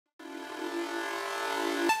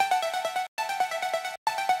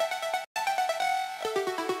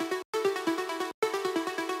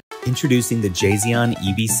Introducing the JASION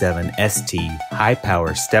EB7 ST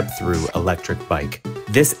high-power step-through electric bike.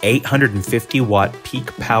 This 850-watt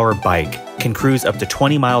peak power bike can cruise up to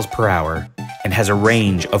 20 miles per hour and has a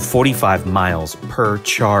range of 45 miles per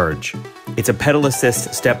charge. It's a pedal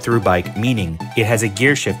assist step-through bike, meaning it has a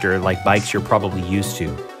gear shifter like bikes you're probably used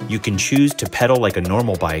to. You can choose to pedal like a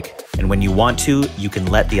normal bike, and when you want to, you can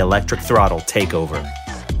let the electric throttle take over.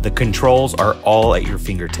 The controls are all at your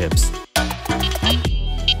fingertips.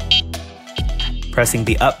 Pressing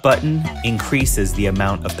the up button increases the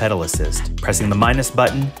amount of pedal assist. Pressing the minus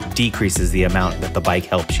button decreases the amount that the bike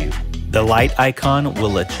helps you. The light icon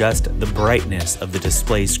will adjust the brightness of the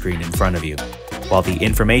display screen in front of you, while the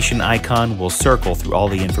information icon will circle through all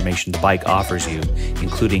the information the bike offers you,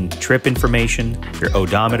 including trip information, your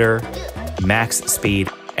odometer, max speed,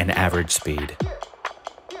 and average speed.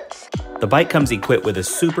 The bike comes equipped with a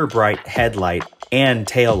super bright headlight and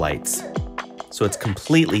tail lights, so it's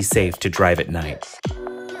completely safe to drive at night.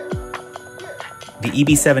 The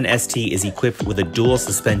EB7 ST is equipped with a dual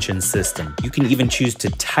suspension system. You can even choose to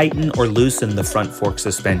tighten or loosen the front fork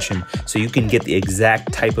suspension so you can get the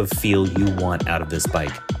exact type of feel you want out of this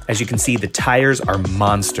bike. As you can see, the tires are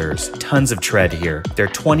monsters. Tons of tread here. They're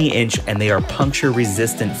 20-inch and they are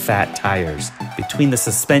puncture-resistant fat tires. Between the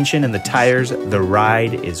suspension and the tires, the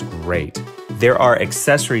ride is great. There are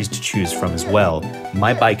accessories to choose from as well.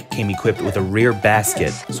 My bike came equipped with a rear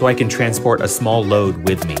basket so I can transport a small load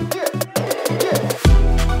with me.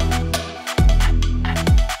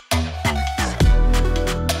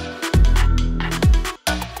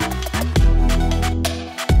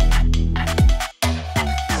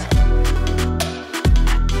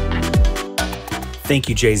 Thank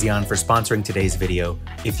you, JASION, for sponsoring today's video.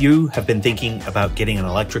 If you have been thinking about getting an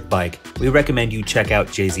electric bike, we recommend you check out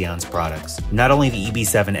JASION's products. Not only the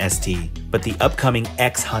EB7 ST, but the upcoming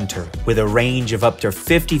X Hunter with a range of up to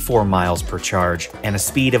 54 miles per charge and a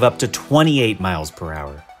speed of up to 28 miles per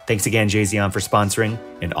hour. Thanks again, JASION, for sponsoring,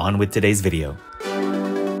 and on with today's video.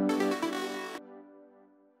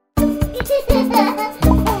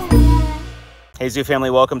 Hey Zoo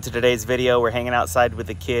family, welcome to today's video. We're hanging outside with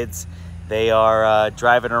the kids. They are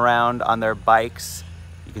driving around on their bikes.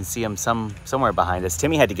 You can see them somewhere behind us.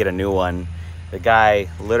 Timmy had to get a new one. The guy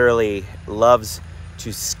literally loves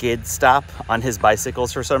to skid stop on his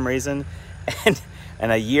bicycles for some reason. And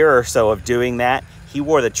a year or so of doing that, he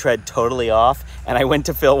wore the tread totally off, and I went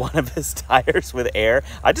to fill one of his tires with air.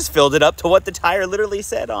 I just filled it up to what the tire literally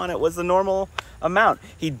said on it was the normal amount.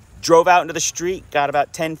 He drove out into the street, got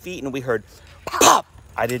about 10 feet, and we heard pop!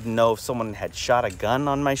 I didn't know if someone had shot a gun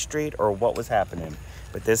on my street or what was happening,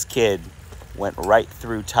 but this kid went right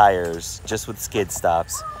through tires just with skid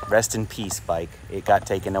stops. Rest in peace, bike. It got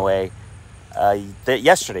taken away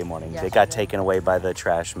yesterday morning. They got taken away by the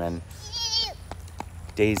trash men.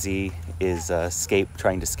 Daisy is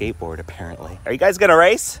trying to skateboard, apparently. Are you guys gonna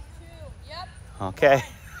race? Yep. Okay.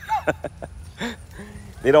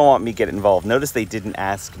 They don't want me to get involved. Notice they didn't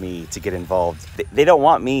ask me to get involved. They don't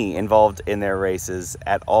want me involved in their races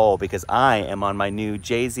at all because I am on my new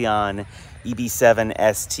JASION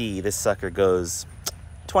EB7 ST. This sucker goes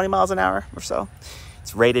 20 miles an hour or so.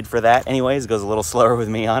 It's rated for that. Anyways, it goes a little slower with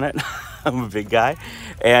me on it. I'm a big guy.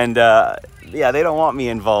 And yeah, they don't want me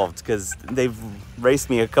involved because they've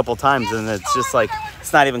raced me a couple times and it's just like,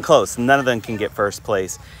 it's not even close. None of them can get first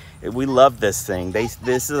place. We love this thing.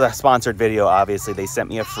 This is a sponsored video, obviously. They sent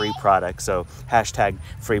me a free product, so hashtag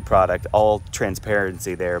free product, all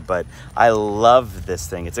transparency there. But I love this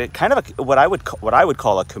thing. It's a kind of what I would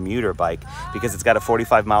call a commuter bike because it's got a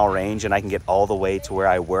 45-mile range and I can get all the way to where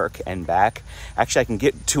I work and back. Actually, I can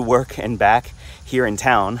get to work and back here in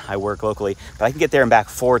town. I work locally, but I can get there and back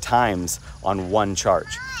 4 times on one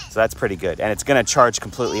charge. So that's pretty good. And it's gonna charge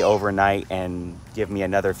completely overnight and give me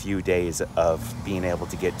another few days of being able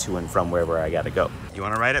to get to and from wherever I gotta go. You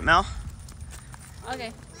wanna ride it, Mel?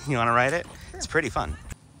 Okay. You wanna ride it? Sure. It's pretty fun.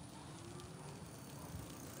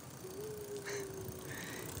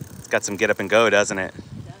 It's got some get up and go, doesn't it?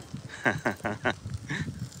 It does.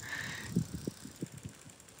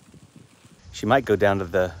 She might go down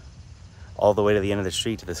to all the way to the end of the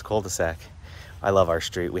street to this cul-de-sac. I love our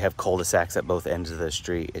street. We have cul-de-sacs at both ends of the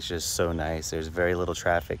street. It's just so nice. There's very little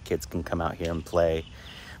traffic. Kids can come out here and play.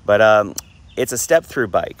 But it's a step-through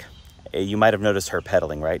bike. You might have noticed her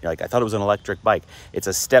pedaling, right? You're like, I thought it was an electric bike. It's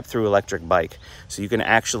a step-through electric bike. So you can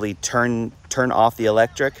actually turn off the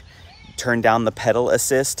electric, turn down the pedal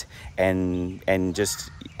assist, and just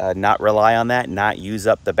not rely on that, not use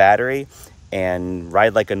up the battery, and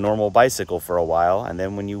ride like a normal bicycle for a while. And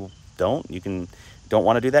then when you don't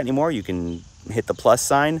want to do that anymore, you can hit the plus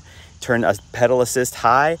sign, turn a pedal assist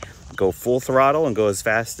high, go full throttle and go as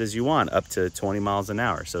fast as you want, up to 20 miles an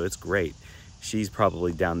hour. So it's great. She's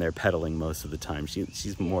probably down there pedaling most of the time.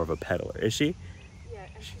 She's more of a pedaler. Is she? Yeah,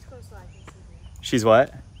 she's going slow. I can see her. She's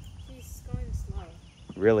what? She's going slow.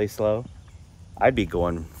 Really slow? I'd be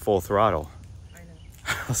going full throttle. I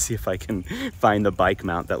know. I'll see if I can find the bike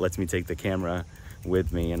mount that lets me take the camera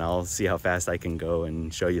with me, and I'll see how fast I can go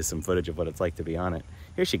and show you some footage of what it's like to be on it.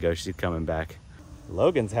 Here she goes. She's coming back.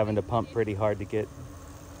 Logan's having to pump pretty hard to get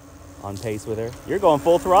on pace with her. You're going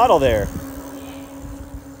full throttle there.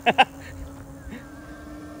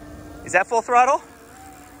 Is that full throttle?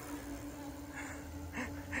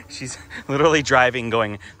 She's literally driving,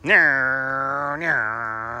 going, "Meow,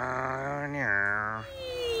 meow, meow."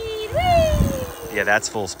 Yeah, that's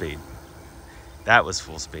full speed. That was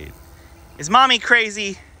full speed. Is mommy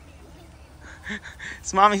crazy?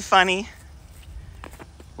 Is mommy funny?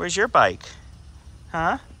 Where's your bike?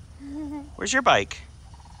 Huh? Where's your bike?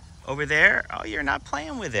 Over there? Oh, you're not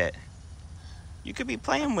playing with it. You could be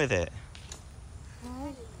playing with it.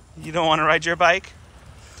 You don't want to ride your bike?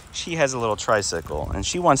 She has a little tricycle and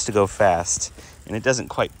she wants to go fast, and it doesn't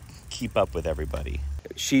quite keep up with everybody.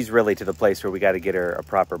 She's really to the place where we got to get her a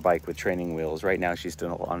proper bike with training wheels. Right now she's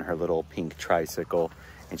still on her little pink tricycle,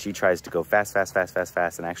 and she tries to go fast,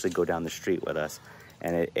 and actually go down the street with us.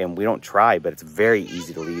 And we don't try, but it's very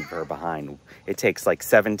easy to leave her behind. It takes like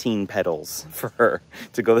 17 pedals for her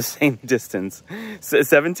to go the same distance,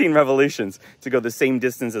 17 revolutions to go the same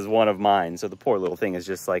distance as one of mine. So the poor little thing is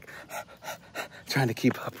just like trying to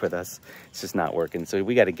keep up with us. It's just not working. So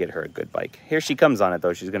we got to get her a good bike. Here she comes on it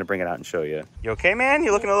though. She's gonna bring it out and show you. You okay, man?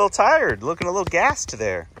 You're looking a little tired, looking a little gassed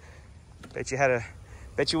there. Bet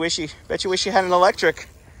you wish you had an electric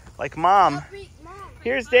like mom.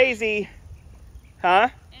 Here's Daisy. Huh?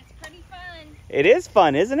 It's pretty fun. It is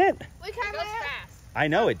fun, isn't it? It goes fast. I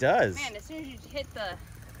know it does. Man, as soon as you hit the,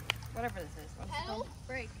 whatever this is. Pedal?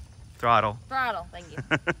 Brake. Throttle. Throttle, thank you.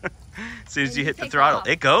 As soon as you hit the take throttle, off.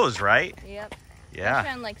 it goes, right? Yep. Yeah.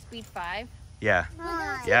 Especially on like speed 5. Yeah.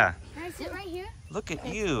 Mom, Yeah. can I sit right here? Look at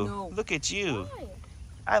you. No. Look at you.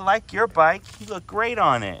 I like your bike. You look great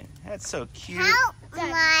on it. That's so cute. Help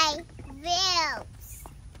my wheels.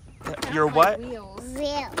 Your what? Wheels.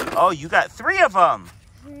 Wheels. Oh, you got 3 of them.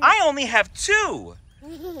 I only have 2.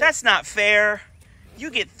 That's not fair.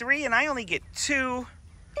 You get 3 and I only get 2.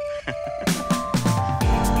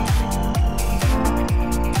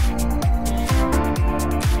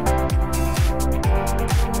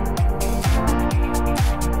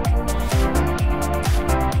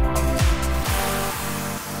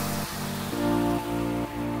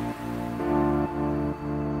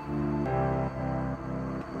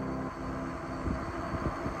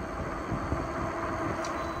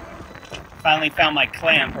 Finally found my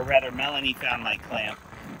clamp, or rather Melanie found my clamp.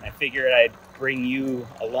 I figured I'd bring you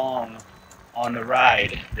along on the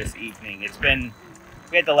ride this evening.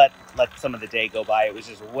 We had to let some of the day go by. It was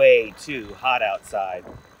just way too hot outside.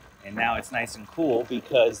 And now it's nice and cool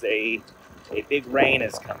because a big rain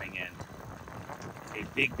is coming in. A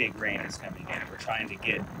big rain is coming in. We're trying to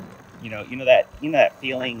get, you know that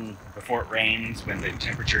feeling before it rains when the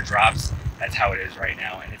temperature drops? That's how it is right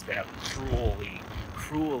now. And it's been a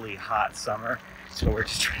cruelly hot summer, so we're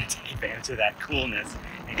just trying to take advantage of that coolness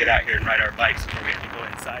and get out here and ride our bikes before we have to go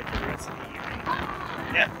inside for the rest of the evening.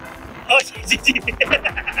 Yeah. Oh,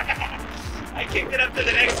 I kicked it up to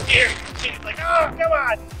the next gear. She's like, oh, come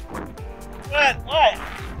on. What?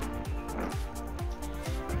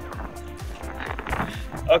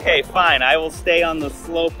 Okay, fine. I will stay on the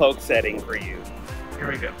slowpoke setting for you.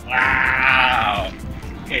 Here we go. Wow.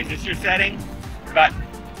 Okay, is this your setting?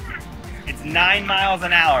 It's 9 miles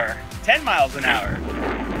an hour, 10 miles an hour.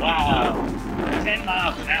 Wow, 10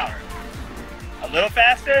 miles an hour. A little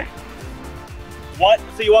faster? What?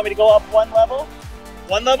 So you want me to go up 1 level?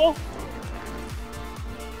 1 level?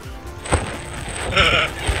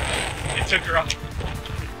 It took her off.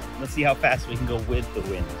 Let's see how fast we can go with the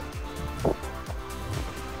wind.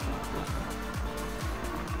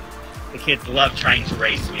 The kids love trying to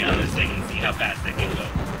race me on this thing and see how fast they can go.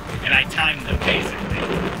 And I timed them basically.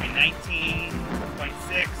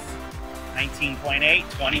 19.6, 19.8,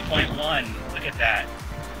 20.1. Look at that.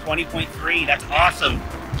 20.3. That's awesome.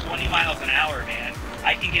 20 miles an hour, man.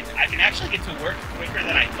 I can actually get to work quicker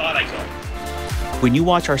than I thought I could. When you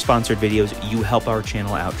watch our sponsored videos, you help our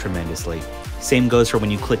channel out tremendously. Same goes for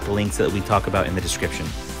when you click the links that we talk about in the description.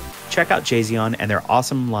 Check out JASION and their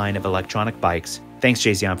awesome line of electronic bikes. Thanks,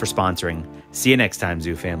 JASION, for sponsoring. See you next time,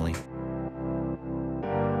 Zoo Family.